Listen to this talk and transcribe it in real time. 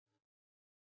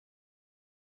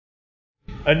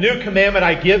A new commandment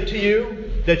I give to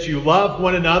you, that you love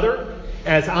one another,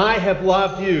 as I have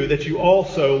loved you, that you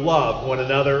also love one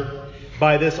another.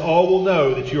 By this all will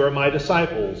know that you are my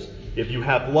disciples, if you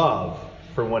have love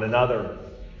for one another.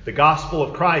 The gospel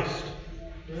of Christ.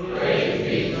 Praise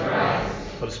be to Christ.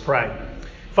 Let us pray.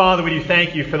 Father, we do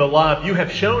thank you for the love you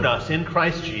have shown us in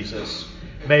Christ Jesus.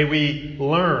 May we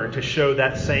learn to show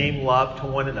that same love to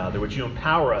one another. Would you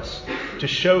empower us to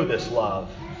show this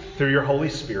love through your Holy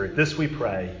Spirit? This we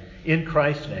pray in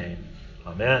Christ's name.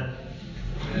 Amen.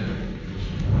 Amen.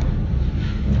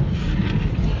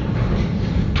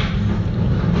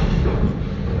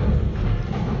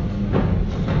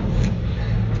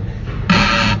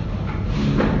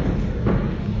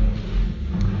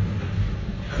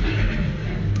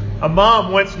 A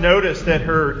mom once noticed that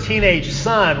her teenage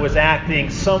son was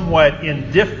acting somewhat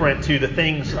indifferent to the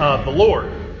things of the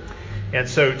Lord. And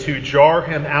so to jar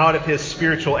him out of his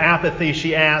spiritual apathy,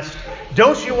 she asked,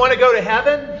 "Don't you want to go to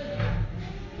heaven?"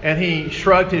 And he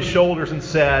shrugged his shoulders and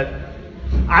said,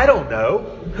 "I don't know.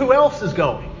 Who else is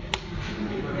going?"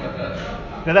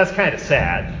 Now that's kind of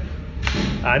sad.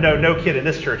 I know no kid in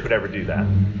this church would ever do that.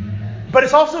 But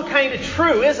it's also kind of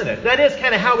true, isn't it? That is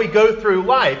kind of how we go through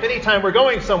life. Anytime we're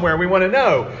going somewhere, we want to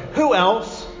know who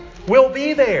else will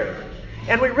be there.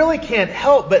 And we really can't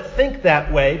help but think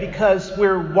that way because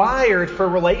we're wired for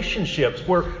relationships.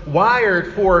 We're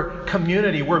wired for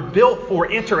community. We're built for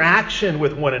interaction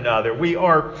with one another. We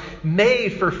are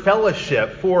made for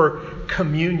fellowship, for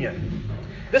communion.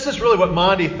 This is really what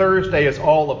Maundy Thursday is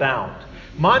all about.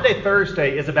 Maundy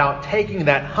Thursday is about taking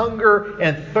that hunger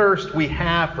and thirst we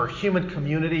have for human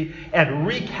community and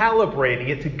recalibrating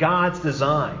it to God's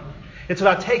design. It's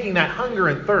about taking that hunger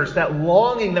and thirst, that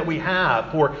longing that we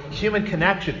have for human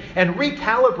connection, and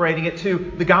recalibrating it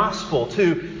to the gospel,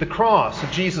 to the cross of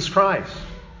Jesus Christ.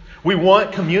 We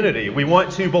want community. We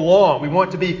want to belong. We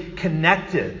want to be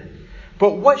connected.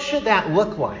 But what should that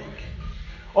look like?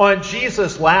 On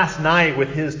Jesus' last night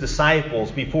with his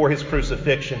disciples before his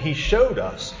crucifixion, he showed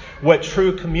us what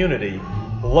true community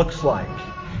looks like.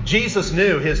 Jesus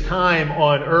knew his time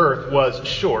on earth was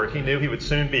short. He knew he would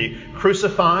soon be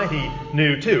crucified. He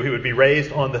knew, too, he would be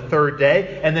raised on the third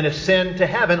day and then ascend to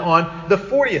heaven on the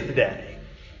 40th day.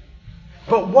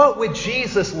 But what would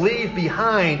Jesus leave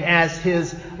behind as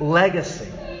his legacy?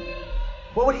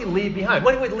 What would he leave behind?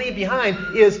 What he would leave behind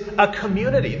is a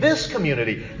community, this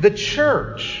community, the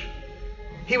church.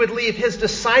 He would leave his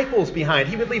disciples behind.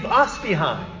 He would leave us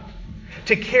behind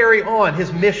to carry on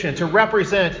his mission, to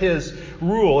represent his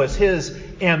rule as his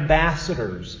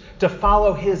ambassadors, to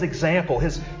follow his example,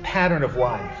 his pattern of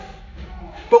life.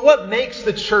 But what makes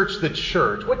the church the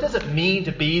church? What does it mean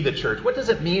to be the church? What does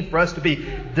it mean for us to be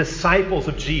disciples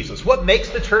of Jesus? What makes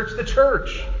the church the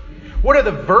church? What are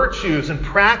the virtues and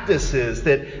practices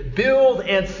that build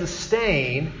and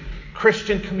sustain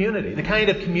Christian community? The kind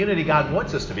of community God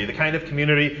wants us to be, the kind of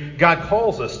community God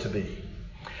calls us to be.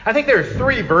 I think there are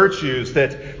three virtues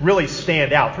that really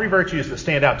stand out, three virtues that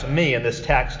stand out to me in this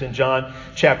text in John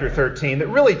chapter 13 that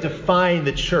really define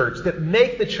the church, that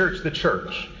make the church the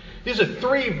church. These are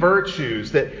three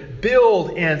virtues that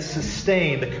build and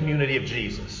sustain the community of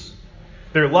Jesus.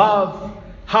 They're love,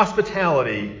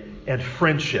 hospitality, and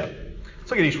friendship.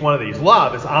 Let's look at each one of these.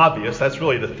 Love is obvious. That's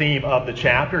really the theme of the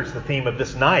chapter. It's the theme of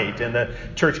this night in the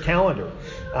church calendar.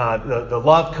 The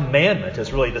love commandment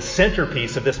is really the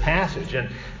centerpiece of this passage. In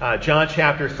John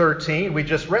chapter 13, we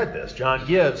just read this.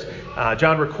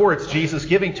 John records Jesus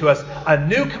giving to us a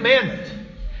new commandment.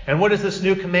 And what is this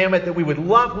new commandment? That we would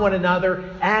love one another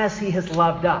as he has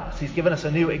loved us. He's given us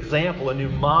a new example, a new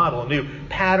model, a new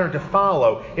pattern to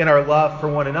follow in our love for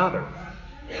one another.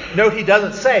 Note he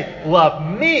doesn't say,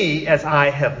 love me as I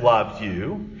have loved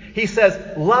you. He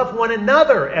says, love one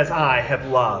another as I have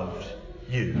loved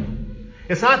you.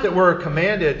 It's not that we're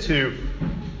commanded to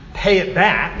pay it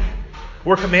back.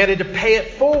 We're commanded to pay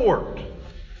it forward.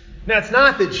 Now, it's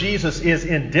not that Jesus is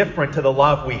indifferent to the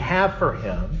love we have for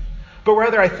him, but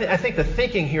rather I think the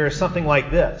thinking here is something like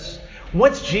this.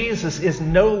 Once Jesus is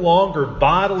no longer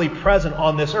bodily present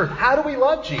on this earth, how do we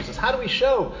love Jesus? How do we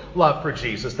show love for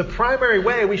Jesus? The primary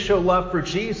way we show love for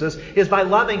Jesus is by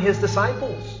loving his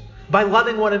disciples, by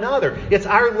loving one another. It's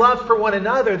our love for one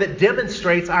another that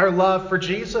demonstrates our love for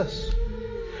Jesus.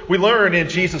 We learn in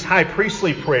Jesus' high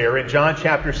priestly prayer in John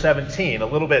chapter 17, a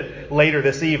little bit later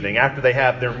this evening, after they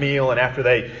have their meal and after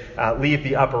they leave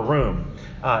the upper room,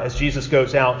 as Jesus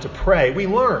goes out to pray, we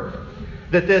learn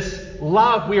that this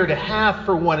love we are to have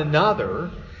for one another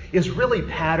is really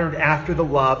patterned after the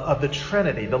love of the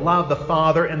Trinity, the love the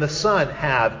Father and the Son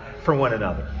have for one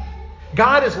another.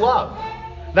 God is love.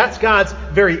 That's God's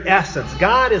very essence.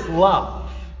 God is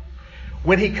love.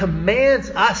 When he commands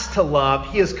us to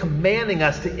love, he is commanding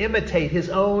us to imitate his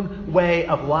own way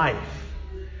of life.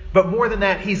 But more than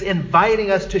that, he's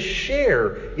inviting us to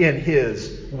share in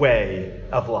his way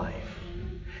of life.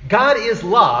 God is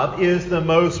love is the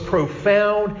most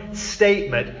profound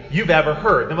statement you've ever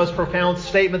heard, the most profound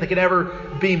statement that can ever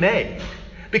be made,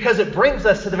 because it brings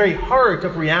us to the very heart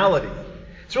of reality.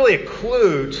 It's really a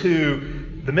clue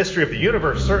to the mystery of the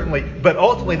universe, certainly, but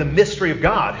ultimately the mystery of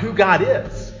God. Who God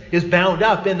is bound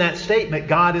up in that statement,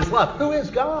 God is love. Who is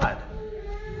God?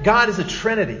 God is a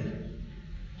Trinity.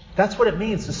 That's what it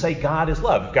means to say God is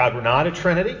love. If God were not a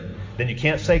Trinity, then you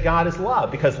can't say God is love,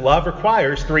 because love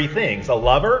requires three things: a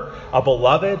lover, a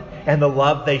beloved, and the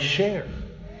love they share.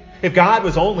 If God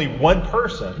was only one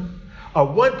person, a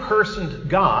one-person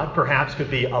God perhaps could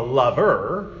be a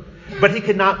lover, but he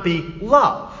could not be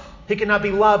love. He could not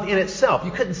be love in itself.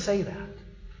 You couldn't say that.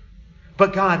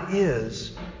 But God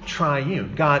is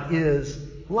triune. God is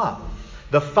love.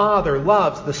 The Father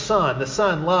loves the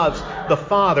Son loves the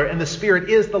Father, and the Spirit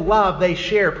is the love they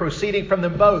share, proceeding from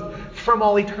them both from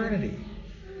all eternity.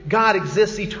 God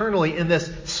exists eternally in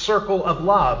this circle of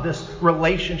love, this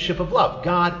relationship of love.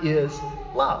 God is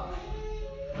love.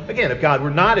 Again, if God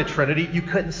were not a Trinity, you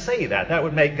couldn't say that. That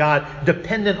would make God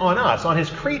dependent on us, on his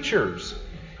creatures,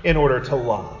 in order to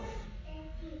love.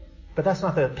 But that's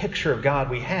not the picture of God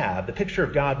we have. The picture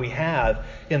of God we have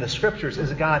in the Scriptures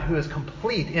is a God who is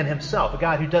complete in himself, a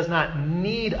God who does not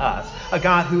need us, a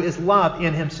God who is love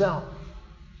in himself.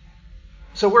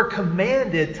 So we're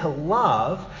commanded to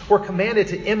love. We're commanded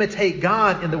to imitate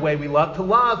God in the way we love, to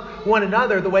love one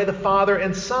another the way the Father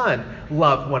and Son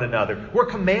love one another. We're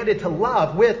commanded to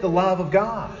love with the love of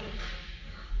God.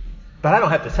 But I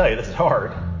don't have to tell you this is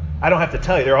hard. I don't have to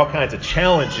tell you there are all kinds of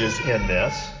challenges in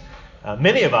this.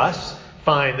 Many of us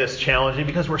find this challenging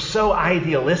because we're so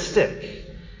idealistic.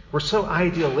 We're so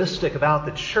idealistic about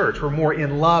the church. We're more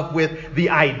in love with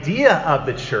the idea of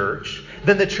the church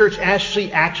than the church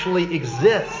actually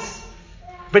exists.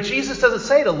 But Jesus doesn't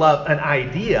say to love an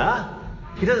idea.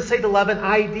 He doesn't say to love an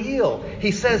ideal.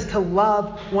 He says to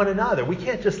love one another. We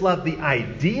can't just love the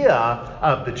idea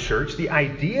of the church, the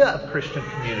idea of Christian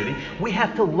community. We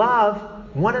have to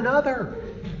love one another.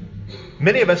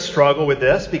 Many of us struggle with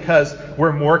this because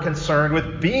we're more concerned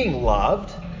with being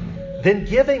loved than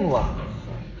giving love.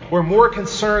 We're more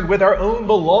concerned with our own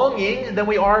belonging than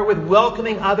we are with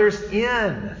welcoming others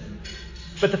in.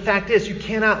 But the fact is, you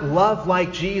cannot love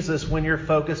like Jesus when you're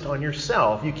focused on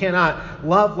yourself. You cannot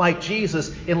love like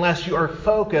Jesus unless you are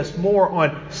focused more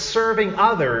on serving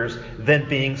others than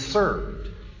being served.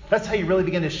 That's how you really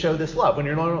begin to show this love, when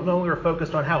you're no longer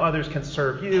focused on how others can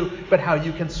serve you, but how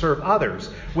you can serve others.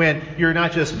 When you're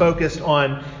not just focused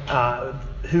on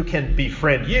who can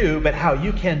befriend you, but how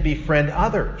you can befriend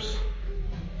others.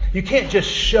 You can't just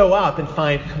show up and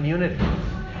find community.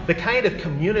 The kind of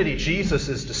community Jesus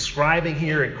is describing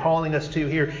here and calling us to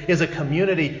here is a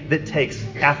community that takes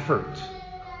effort.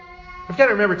 We've got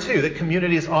to remember, too, that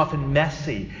community is often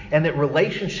messy and that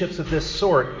relationships of this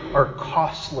sort are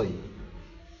costly.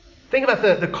 Think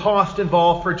about the cost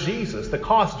involved for Jesus. The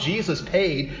cost Jesus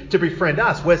paid to befriend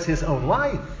us was his own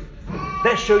life.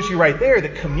 That shows you right there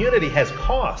that community has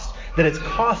cost, that it's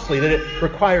costly, that it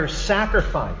requires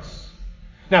sacrifice.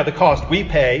 Now, the cost we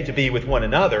pay to be with one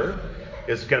another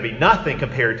is going to be nothing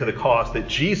compared to the cost that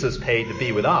Jesus paid to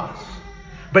be with us.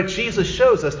 But Jesus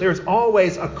shows us there's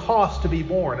always a cost to be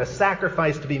borne, a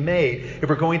sacrifice to be made if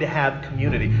we're going to have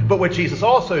community. But what Jesus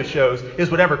also shows is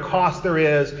whatever cost there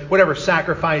is, whatever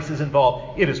sacrifice is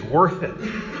involved, it is worth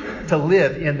it to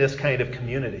live in this kind of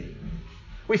community.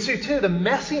 We see, too, the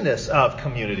messiness of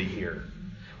community here.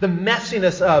 The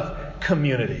messiness of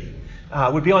community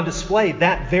would be on display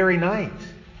that very night.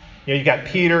 You got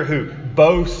Peter who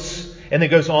boasts and then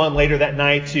goes on later that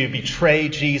night to betray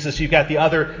Jesus. You've got the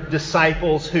other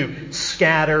disciples who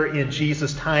scatter in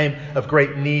Jesus' time of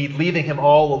great need, leaving him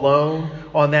all alone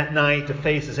on that night to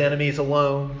face his enemies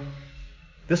alone.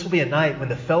 This will be a night when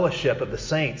the fellowship of the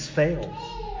saints fails.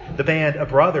 The band of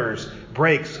brothers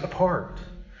breaks apart.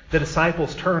 The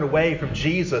disciples turn away from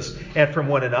Jesus and from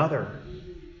one another.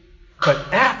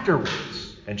 But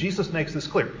afterwards, and Jesus makes this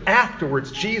clear,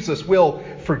 afterwards Jesus will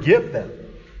forgive them.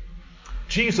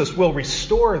 Jesus will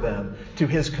restore them to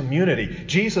his community.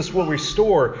 Jesus will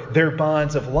restore their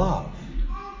bonds of love.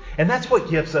 And that's what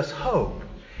gives us hope.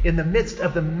 In the midst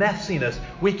of the messiness,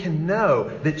 we can know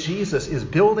that Jesus is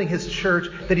building his church,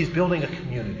 that he's building a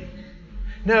community.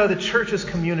 No, the church's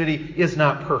community is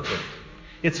not perfect.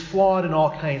 It's flawed in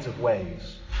all kinds of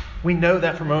ways. We know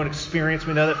that from our own experience.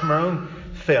 We know that from our own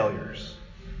failures.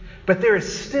 But there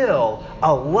is still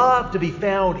a love to be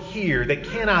found here that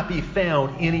cannot be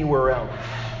found anywhere else.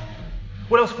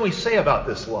 What else can we say about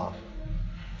this love?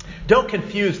 Don't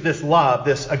confuse this love,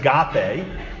 this agape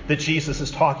that Jesus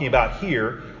is talking about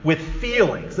here, with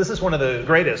feelings. This is one of the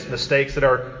greatest mistakes that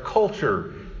our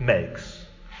culture makes.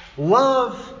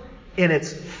 Love in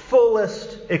its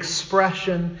fullest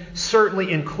expression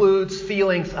certainly includes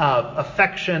feelings of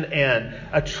affection and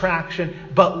attraction,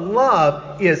 but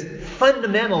love is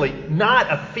fundamentally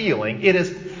not a feeling. It is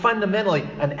fundamentally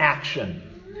an action.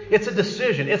 It's a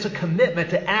decision. It's a commitment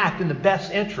to act in the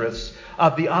best interests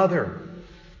of the other.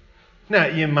 Now,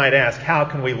 you might ask, how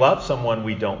can we love someone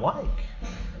we don't like?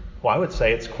 Well, I would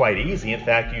say it's quite easy. In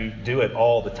fact, you do it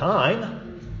all the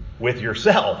time with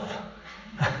yourself.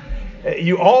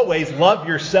 You always love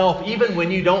yourself even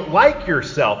when you don't like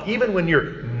yourself. Even when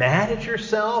you're mad at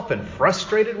yourself and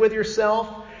frustrated with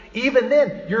yourself. Even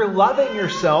then, you're loving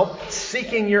yourself,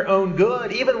 seeking your own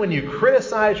good. Even when you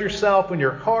criticize yourself, when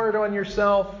you're hard on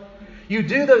yourself. You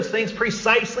do those things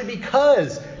precisely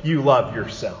because you love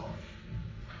yourself.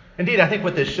 Indeed, I think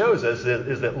what this shows us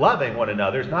is that loving one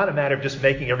another is not a matter of just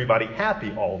making everybody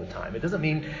happy all the time. It doesn't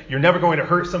mean you're never going to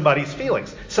hurt somebody's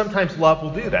feelings. Sometimes love will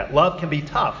do that. Love can be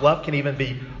tough. Love can even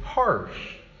be harsh.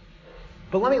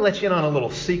 But let me let you in on a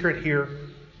little secret here.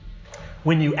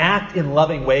 When you act in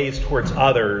loving ways towards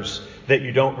others that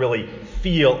you don't really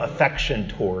feel affection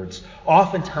towards,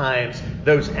 oftentimes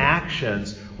those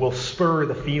actions will spur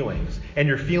the feelings, and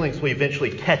your feelings will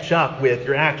eventually catch up with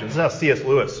your actions. That's how C.S.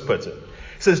 Lewis puts it.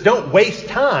 He says, don't waste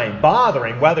time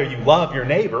bothering whether you love your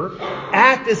neighbor.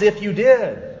 Act as if you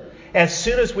did. As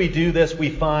soon as we do this, we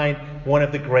find one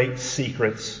of the great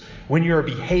secrets. When you're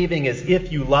behaving as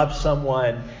if you love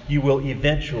someone, you will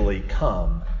eventually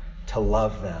come to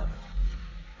love them.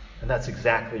 And that's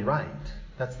exactly right.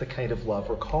 That's the kind of love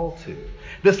we're called to.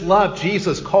 This love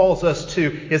Jesus calls us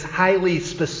to is highly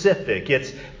specific.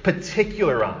 It's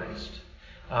particularized.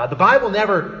 The Bible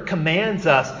never commands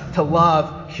us to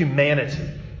love humanity.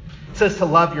 It says to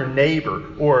love your neighbor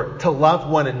or to love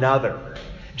one another.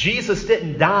 Jesus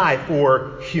didn't die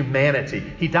for humanity.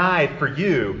 He died for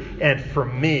you and for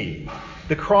me.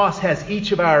 The cross has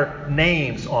each of our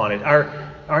names on it.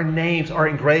 Our names are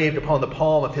engraved upon the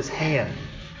palm of his hand.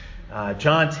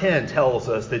 John 10 tells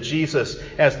us that Jesus,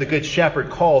 as the Good Shepherd,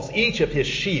 calls each of his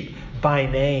sheep by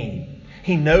name.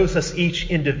 He knows us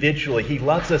each individually. He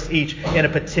loves us each in a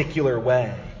particular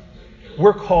way.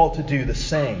 We're called to do the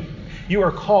same. You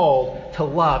are called to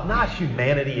love, not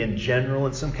humanity in general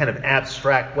in some kind of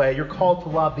abstract way. You're called to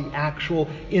love the actual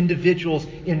individuals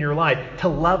in your life, to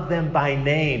love them by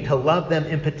name, to love them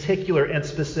in particular and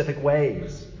specific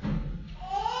ways.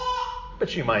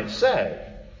 But you might say,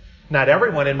 not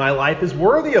everyone in my life is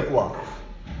worthy of love.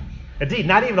 Indeed,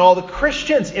 not even all the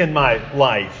Christians in my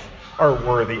life are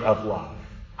worthy of love.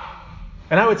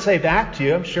 And I would say back to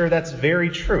you, I'm sure that's very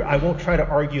true. I won't try to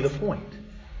argue the point.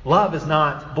 Love is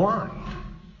not blind,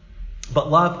 but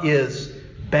love is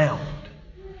bound.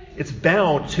 It's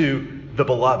bound to the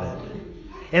beloved.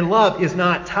 And love is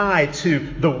not tied to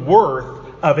the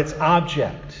worth of its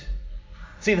object.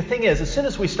 See, the thing is, as soon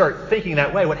as we start thinking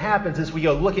that way, what happens is we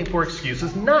go looking for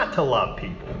excuses not to love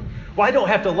people. Well, I don't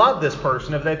have to love this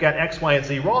person if they've got X, Y, and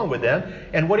Z wrong with them.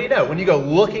 And what do you know? When you go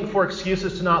looking for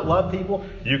excuses to not love people,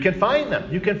 you can find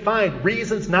them. You can find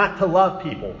reasons not to love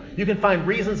people. You can find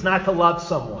reasons not to love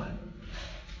someone.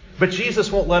 But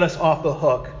Jesus won't let us off the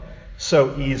hook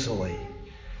so easily.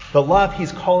 The love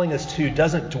he's calling us to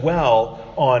doesn't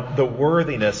dwell on the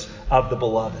worthiness of the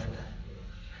beloved.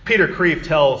 Peter Kreeft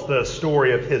tells the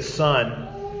story of his son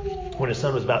when his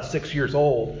son was about 6 years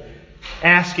old,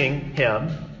 asking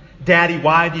him, "Daddy,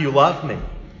 why do you love me?"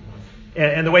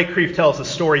 And the way Kreeft tells the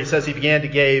story, he says he began to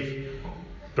give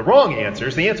the wrong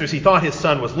answers, the answers he thought his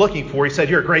son was looking for. He said,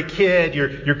 "You're a great kid,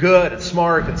 you're good and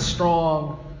smart and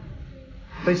strong."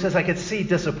 But he says, I could see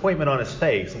disappointment on his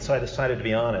face, and so I decided to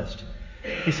be honest.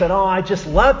 He said, "Oh, I just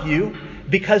love you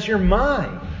because you're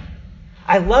mine.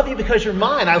 I love you because you're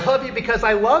mine. I love you because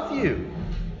I love you."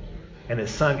 And his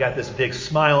son got this big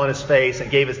smile on his face and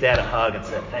gave his dad a hug and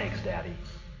said, "Thanks, Daddy."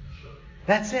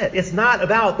 That's it. It's not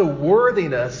about the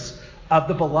worthiness of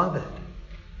the beloved.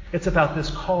 It's about this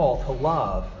call to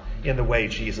love in the way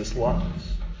Jesus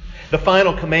loves. The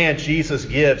final command Jesus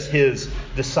gives his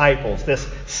disciples, this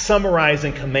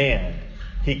summarizing command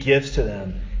he gives to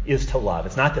them, is to love.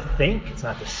 It's not to think. It's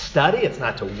not to study. It's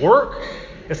not to work.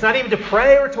 It's not even to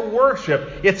pray or to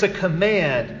worship. It's a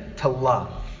command to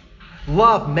love.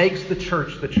 Love makes the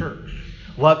church the church.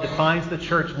 Love defines the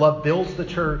church. Love builds the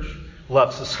church.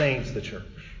 Love sustains the church.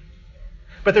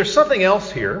 But there's something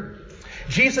else here.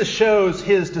 Jesus shows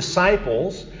his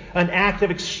disciples an act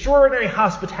of extraordinary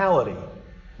hospitality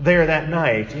there that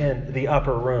night in the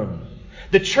upper room.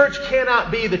 The church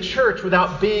cannot be the church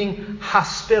without being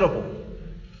hospitable.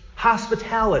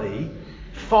 Hospitality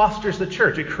fosters the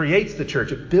church. It creates the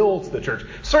church. It builds the church.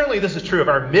 Certainly this is true of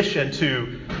our mission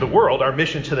to the world, our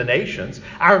mission to the nations.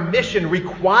 Our mission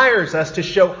requires us to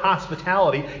show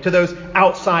hospitality to those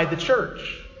outside the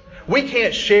church. We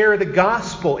can't share the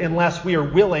gospel unless we are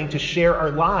willing to share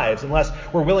our lives, unless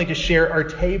we're willing to share our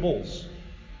tables.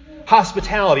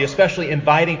 Hospitality, especially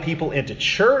inviting people into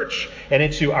church and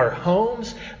into our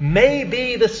homes, may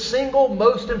be the single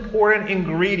most important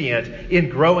ingredient in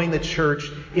growing the church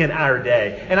in our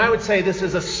day. And I would say this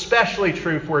is especially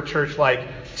true for a church like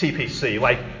TPC,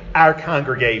 like our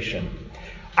congregation.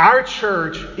 Our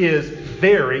church is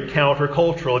very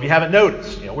countercultural. If you haven't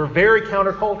noticed, we're very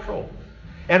countercultural.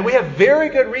 And we have very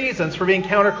good reasons for being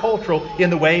countercultural in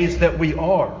the ways that we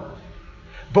are.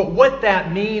 But what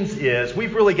that means is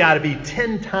we've really got to be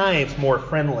 10 times more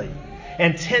friendly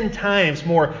and 10 times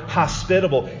more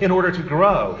hospitable in order to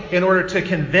grow, in order to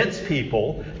convince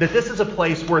people that this is a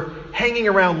place worth hanging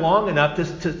around long enough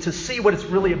to see what it's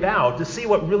really about, to see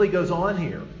what really goes on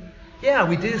here. Yeah,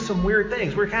 we do some weird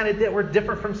things. We're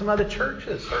different from some other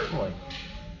churches, certainly.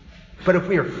 But if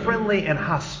we are friendly and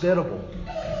hospitable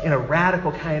in a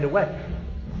radical kind of way,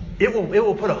 it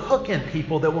will put a hook in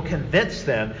people that will convince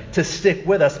them to stick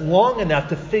with us long enough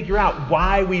to figure out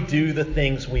why we do the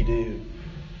things we do.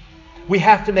 We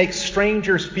have to make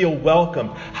strangers feel welcome.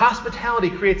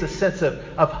 Hospitality creates a sense of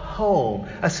home,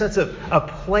 a sense of a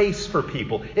place for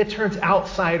people. It turns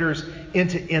outsiders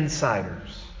into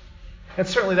insiders. And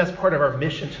certainly that's part of our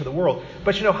mission to the world.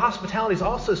 But hospitality is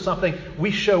also something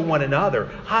we show one another.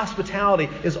 Hospitality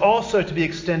is also to be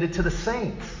extended to the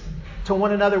saints, to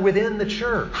one another within the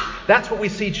church. That's what we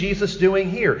see Jesus doing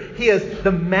here. He is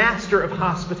the master of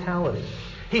hospitality.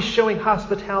 He's showing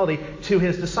hospitality to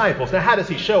his disciples. Now, how does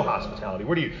he show hospitality?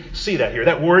 Where do you see that here?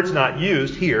 That word's not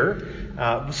used here.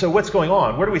 So what's going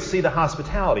on? Where do we see the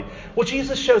hospitality? Well,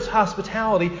 Jesus shows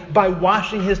hospitality by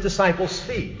washing his disciples'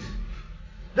 feet.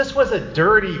 This was a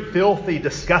dirty, filthy,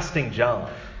 disgusting job.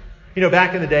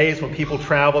 Back in the days when people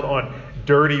traveled on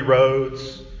dirty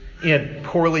roads in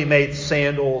poorly made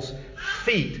sandals,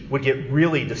 feet would get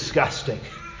really disgusting.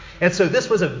 And so this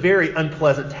was a very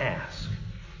unpleasant task.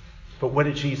 But what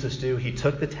did Jesus do? He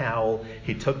took the towel,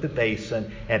 he took the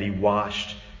basin, and he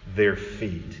washed their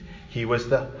feet. He was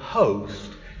the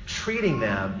host, treating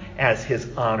them as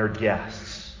his honored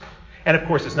guests. And of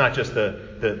course, it's not just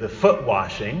the foot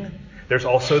washing. There's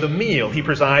also the meal. He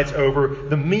presides over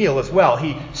the meal as well.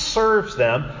 He serves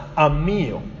them a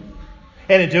meal.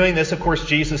 And in doing this, of course,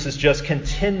 Jesus is just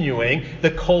continuing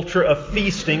the culture of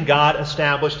feasting God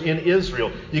established in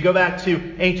Israel. You go back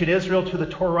to ancient Israel, to the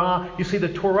Torah, you see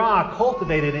the Torah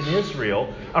cultivated in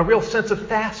Israel a real sense of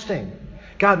fasting.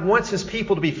 God wants his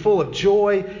people to be full of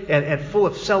joy and full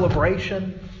of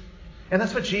celebration. And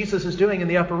that's what Jesus is doing in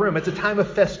the upper room. It's a time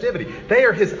of festivity. They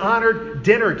are his honored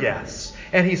dinner guests,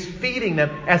 and he's feeding them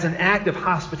as an act of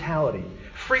hospitality.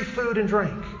 Free food and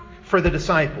drink for the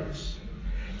disciples.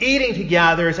 Eating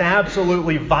together is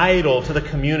absolutely vital to the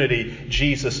community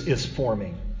Jesus is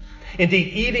forming.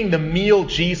 Indeed, eating the meal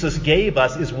Jesus gave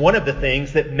us is one of the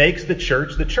things that makes the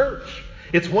church the church.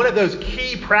 It's one of those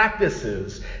key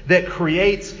practices that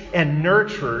creates and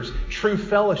nurtures true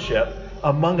fellowship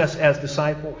among us as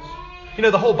disciples.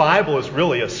 The whole Bible is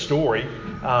really a story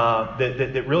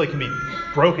that really can be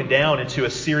broken down into a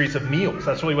series of meals.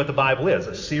 That's really what the Bible is,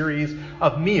 a series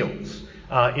of meals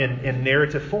in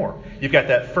narrative form. You've got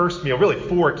that first meal, really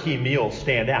 4 key meals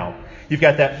stand out. You've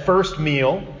got that first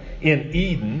meal in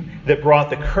Eden that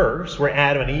brought the curse, where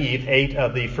Adam and Eve ate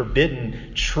of the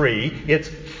forbidden tree. It's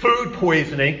food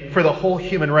poisoning for the whole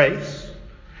human race.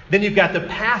 Then you've got the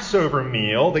Passover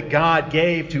meal that God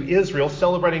gave to Israel,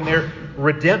 celebrating their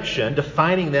redemption,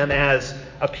 defining them as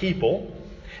a people.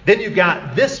 Then you've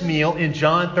got this meal in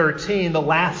John 13, the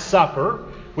Last Supper,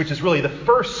 which is really the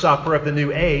first supper of the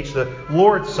new age, the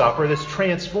Lord's Supper, this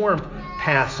transformed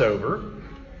Passover,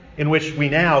 in which we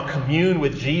now commune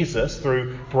with Jesus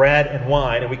through bread and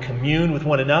wine, and we commune with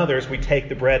one another as we take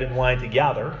the bread and wine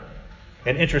together.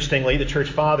 And interestingly, the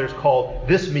church fathers called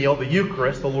this meal, the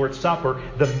Eucharist, the Lord's Supper,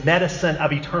 the medicine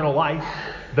of eternal life,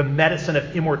 the medicine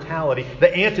of immortality,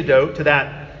 the antidote to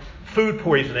that food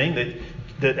poisoning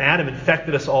that Adam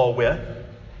infected us all with.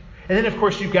 And then, of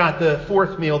course, you've got the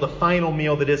fourth meal, the final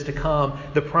meal that is to come,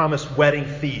 the promised wedding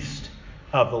feast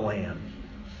of the Lamb.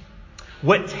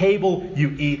 What table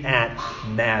you eat at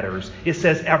matters. It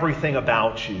says everything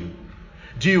about you.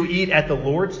 Do you eat at the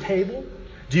Lord's table?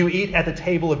 Do you eat at the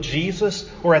table of Jesus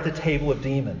or at the table of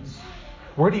demons?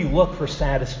 Where do you look for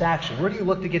satisfaction? Where do you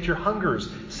look to get your hungers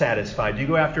satisfied? Do you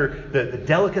go after the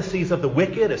delicacies of the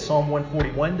wicked, as Psalm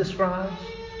 141 describes?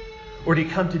 Or do you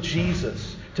come to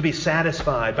Jesus to be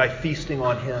satisfied by feasting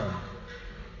on Him?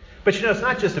 But it's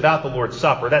not just about the Lord's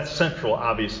Supper. That's central,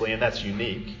 obviously, and that's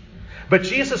unique. But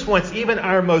Jesus wants even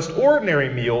our most ordinary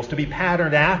meals to be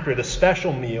patterned after the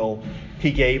special meal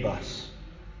He gave us.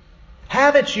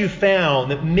 Haven't you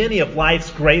found that many of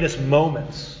life's greatest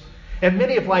moments and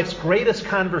many of life's greatest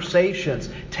conversations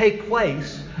take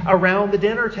place around the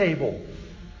dinner table?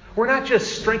 We're not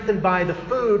just strengthened by the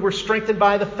food, we're strengthened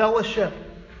by the fellowship.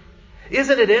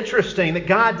 Isn't it interesting that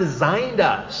God designed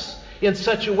us in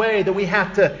such a way that we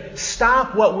have to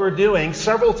stop what we're doing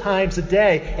several times a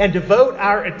day and devote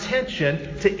our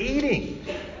attention to eating?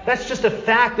 That's just a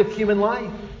fact of human life.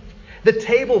 The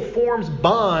table forms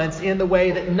bonds in the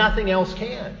way that nothing else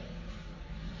can.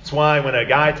 That's why when a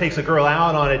guy takes a girl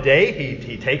out on a date,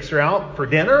 he takes her out for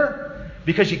dinner,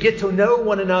 because you get to know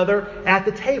one another at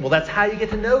the table. That's how you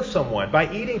get to know someone,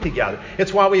 by eating together.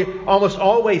 It's why we almost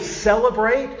always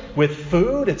celebrate with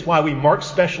food. It's why we mark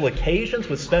special occasions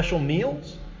with special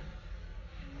meals.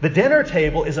 The dinner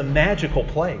table is a magical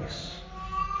place.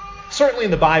 Certainly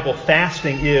in the Bible,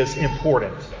 fasting is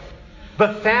important.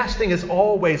 But fasting is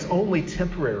always only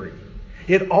temporary.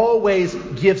 It always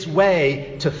gives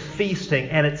way to feasting,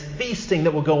 and it's feasting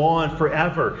that will go on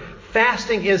forever.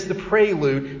 Fasting is the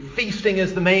prelude. Feasting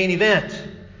is the main event.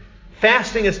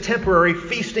 Fasting is temporary.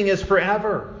 Feasting is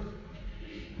forever.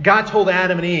 God told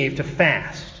Adam and Eve to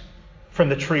fast from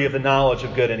the tree of the knowledge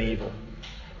of good and evil.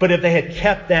 But if they had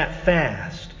kept that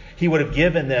fast, He would have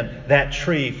given them that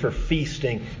tree for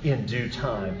feasting in due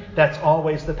time. That's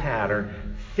always the pattern.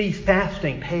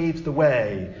 Fasting paves the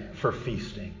way for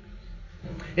feasting.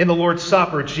 In the Lord's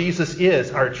Supper, Jesus is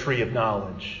our tree of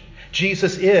knowledge.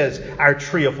 Jesus is our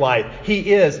tree of life.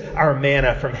 He is our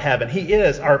manna from heaven. He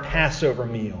is our Passover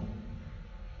meal.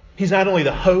 He's not only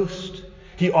the host,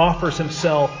 He offers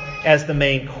Himself as the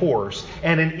main course.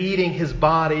 And in eating His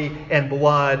body and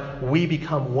blood, we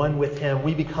become one with Him.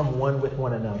 We become one with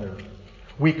one another.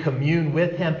 We commune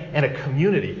with Him, and a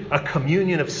community, a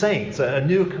communion of saints, a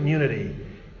new community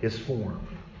is formed.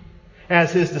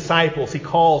 As His disciples, He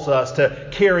calls us to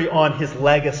carry on His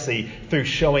legacy through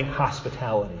showing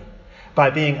hospitality, by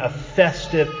being a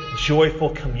festive, joyful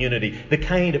community, the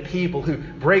kind of people who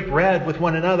break bread with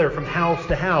one another from house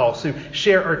to house, who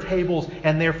share our tables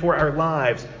and therefore our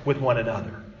lives with one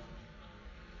another.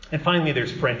 And finally,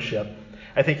 there's friendship.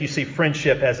 I think you see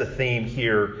friendship as a theme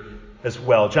here as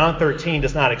well. John 13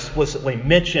 does not explicitly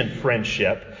mention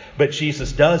friendship, but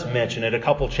Jesus does mention it a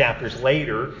couple chapters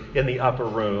later in the upper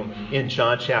room in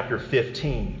John chapter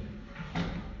 15.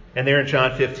 And there in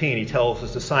John 15, He tells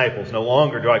His disciples, "No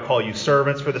longer do I call you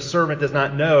servants, for the servant does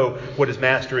not know what his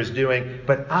master is doing,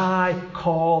 but I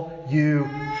call you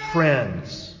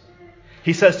friends."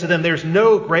 He says to them, "There's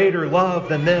no greater love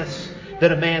than this,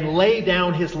 that a man lay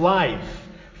down his life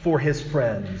for his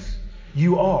friends.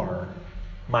 You are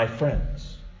my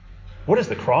friends." What is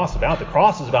the cross about? The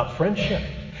cross is about friendship.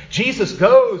 Jesus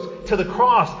goes to the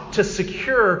cross to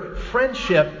secure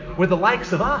friendship with the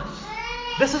likes of us.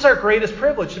 This is our greatest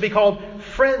privilege, to be called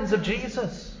friends of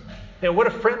Jesus. What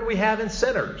a friend we have in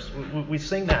sinners. We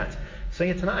sing that. Sing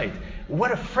it tonight.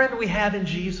 What a friend we have in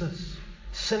Jesus.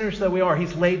 Sinners though we are,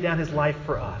 He's laid down His life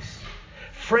for us.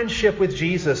 Friendship with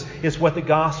Jesus is what the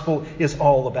gospel is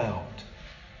all about.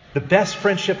 The best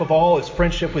friendship of all is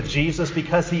friendship with Jesus,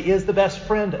 because He is the best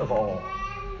friend of all.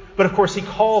 But of course, He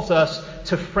calls us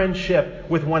to friendship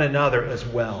with one another as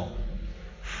well.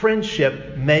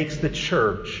 Friendship makes the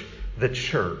church the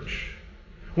church.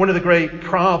 One of the great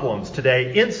problems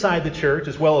today, inside the church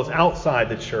as well as outside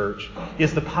the church,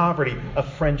 is the poverty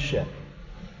of friendship.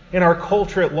 In our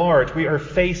culture at large, we are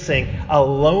facing a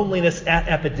loneliness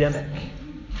epidemic.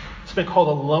 It's been called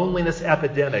a loneliness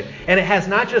epidemic. And it has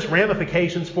not just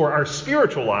ramifications for our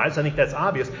spiritual lives, I think that's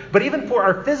obvious, but even for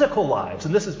our physical lives.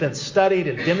 And this has been studied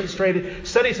and demonstrated.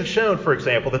 Studies have shown, for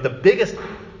example, that the biggest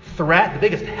threat, the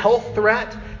biggest health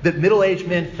threat that middle-aged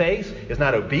men face is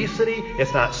not obesity,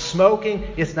 it's not smoking,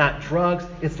 it's not drugs,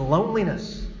 it's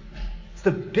loneliness. It's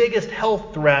the biggest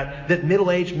health threat that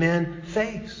middle-aged men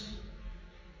face.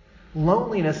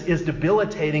 Loneliness is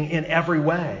debilitating in every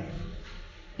way.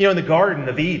 In the Garden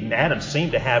of Eden, Adam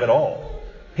seemed to have it all.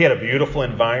 He had a beautiful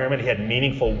environment, he had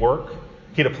meaningful work,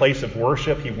 he had a place of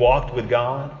worship, he walked with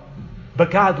God. But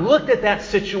God looked at that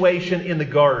situation in the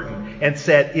garden and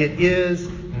said, "It is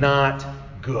not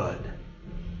good."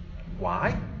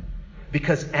 Why?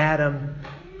 Because Adam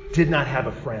did not have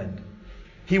a friend.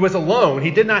 He was alone.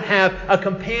 He did not have a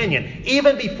companion.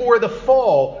 Even before the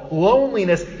fall,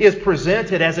 loneliness is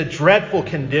presented as a dreadful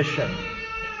condition.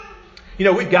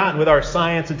 We've gotten with our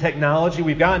science and technology,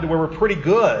 we've gotten to where we're pretty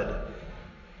good.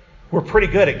 We're pretty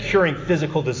good at curing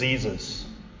physical diseases.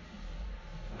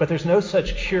 But there's no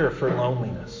such cure for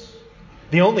loneliness.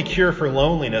 The only cure for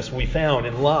loneliness we found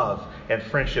in love and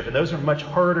friendship, and those are much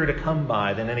harder to come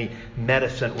by than any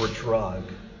medicine or drug.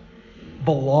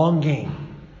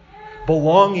 Belonging.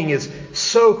 Belonging is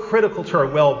so critical to our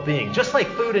well-being. Just like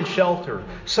food and shelter,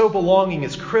 so belonging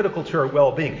is critical to our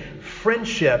well-being.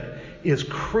 Friendship is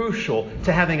crucial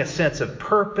to having a sense of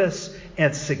purpose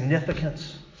and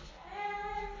significance.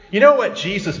 You know what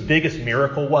Jesus' biggest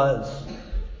miracle was?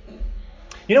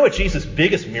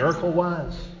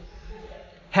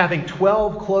 Having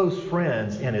 12 close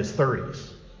friends in his 30s.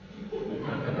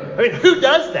 I mean, who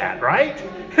does that, right?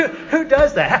 Who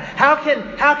does that? How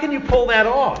can you pull that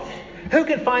off? Who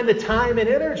can find the time and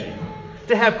energy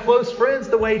to have close friends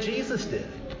the way Jesus did?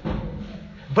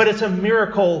 But it's a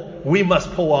miracle we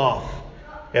must pull off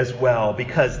as well,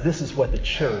 because this is what the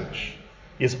church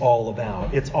is all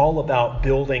about. It's all about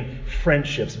building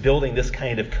friendships, building this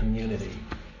kind of community.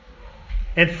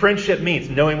 And friendship means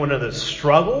knowing one another's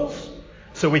struggles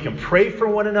so we can pray for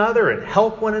one another and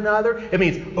help one another. It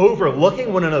means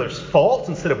overlooking one another's faults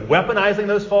instead of weaponizing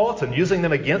those faults and using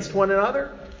them against one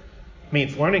another. It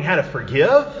means learning how to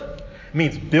forgive. It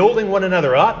means building one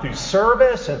another up through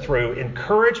service and through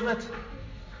encouragement.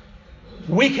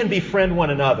 We can befriend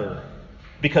one another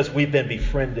because we've been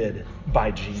befriended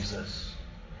by Jesus.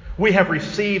 We have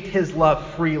received his love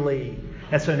freely,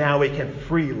 and so now we can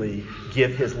freely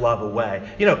give his love away.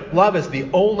 Love is the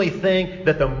only thing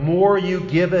that the more you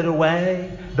give it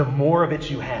away, the more of it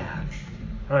you have.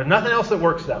 Nothing else that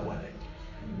works that way.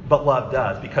 But love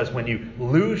does, because when you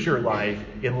lose your life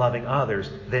in loving others,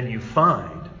 then you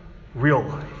find real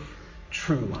life,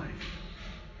 true life.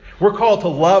 We're called to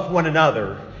love one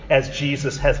another as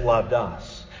Jesus has loved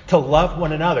us. To love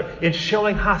one another in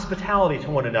showing hospitality to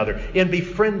one another, in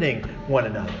befriending one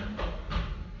another.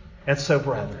 And so,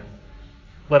 brethren,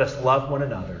 let us love one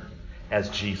another as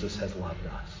Jesus has loved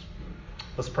us.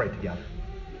 Let's pray together.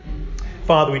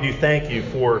 Father, we do thank you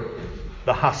for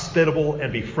the hospitable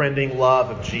and befriending love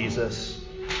of Jesus.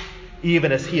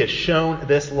 Even as he has shown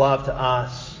this love to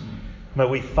us, may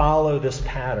we follow this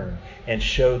pattern and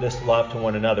show this love to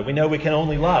one another. We know we can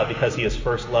only love because he has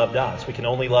first loved us. We can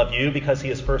only love you because he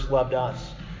has first loved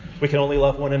us. We can only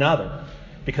love one another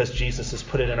because Jesus has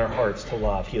put it in our hearts to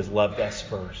love. He has loved us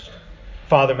first.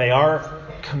 Father, may our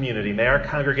community, may our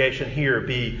congregation here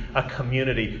be a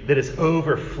community that is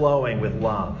overflowing with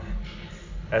love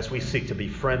as we seek to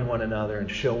befriend one another and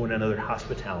show one another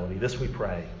hospitality. This we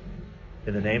pray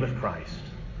in the name of Christ.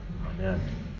 Amen.